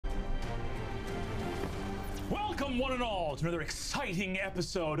Welcome one and all to another exciting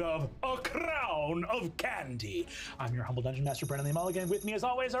episode of A Crown of Candy. I'm your humble Dungeon Master, Brennan the Mulligan. With me as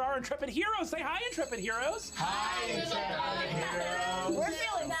always are our intrepid heroes. Say hi, intrepid heroes. Hi, intrepid heroes. We're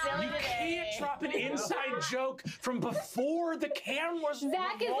feeling silly You today. can't drop an inside joke from before the cameras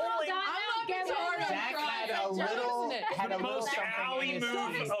Zack is a little done out. Get rid of Zack had a little most something alley in his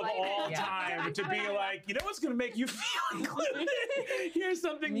move sleeve. of all time to be like, you know what's gonna make you feel included? Here's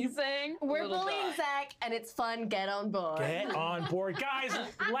something you saying We're bullying Zack, and it's fun. Get on board. get on board. Guys,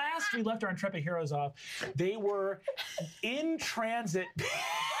 last we left our intrepid heroes off, they were in transit.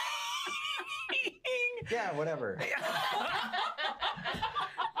 Yeah, whatever. Yeah,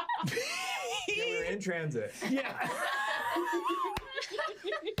 we were in transit. Yeah.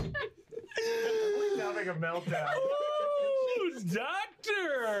 We're having a meltdown. Ooh,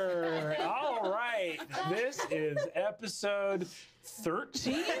 Doctor! All right. This is episode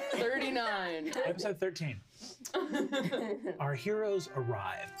 13? 39. Episode 13. Our heroes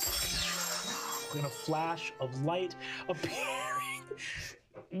arrive in a flash of light appearing.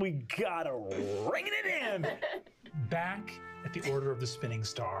 We gotta ring it in. Back at the Order of the Spinning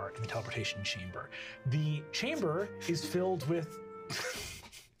Star in the teleportation chamber. The chamber is filled with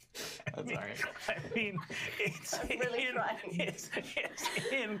That's all right. I mean, it's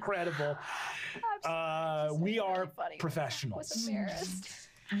incredible. We are funny. professionals. Embarrassed.